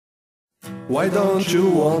Why don't you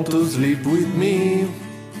want to sleep with me?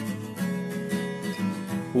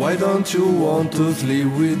 Why don't you want to sleep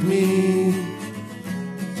with me?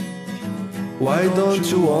 Why don't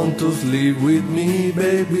you want to sleep with me,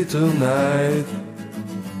 baby, tonight?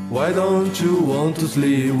 Why don't you want to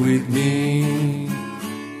sleep with me?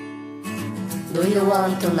 Do you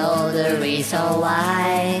want to know the reason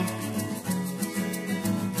why?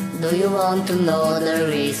 Do you want to know the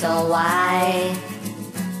reason why?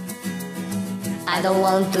 I don't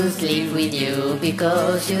want to sleep with you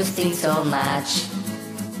because you stink so much.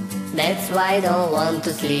 That's why I don't want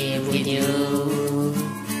to sleep with you.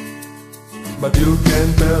 But you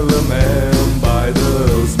can tell a man by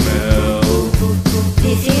the smell.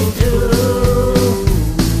 This is true.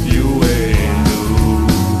 You ain't new.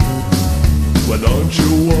 Why don't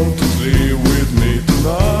you want to sleep with me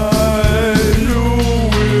tonight? You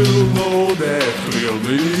will know that we'll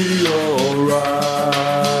be alright.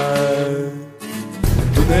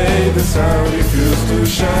 Today the sun refused to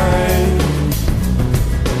shine.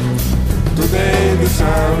 Today the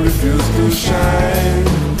sun refused to shine.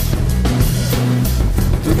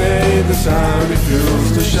 Today the sun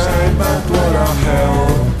refused to shine, but what a hell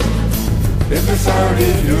if the sun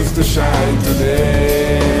refused to shine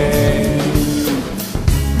today.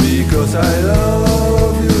 Because I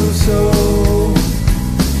love you so,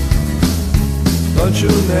 don't you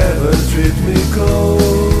never treat me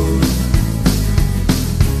cold.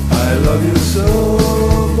 I love you so,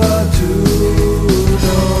 but you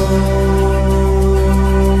don't.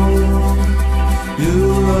 You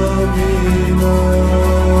love me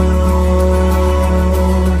more.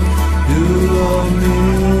 You love me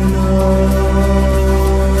now.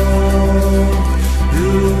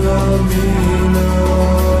 You love me now.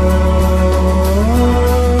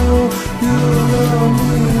 You love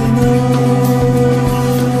me now.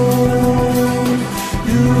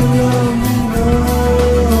 You love me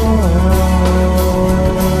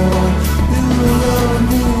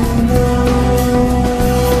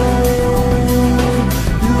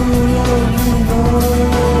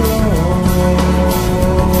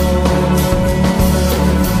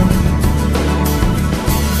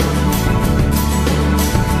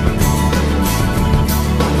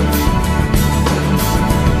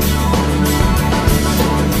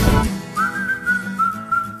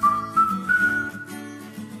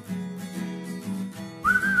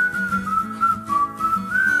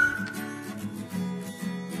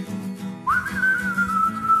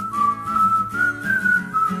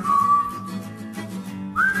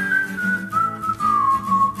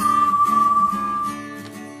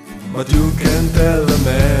But you can tell a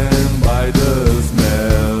man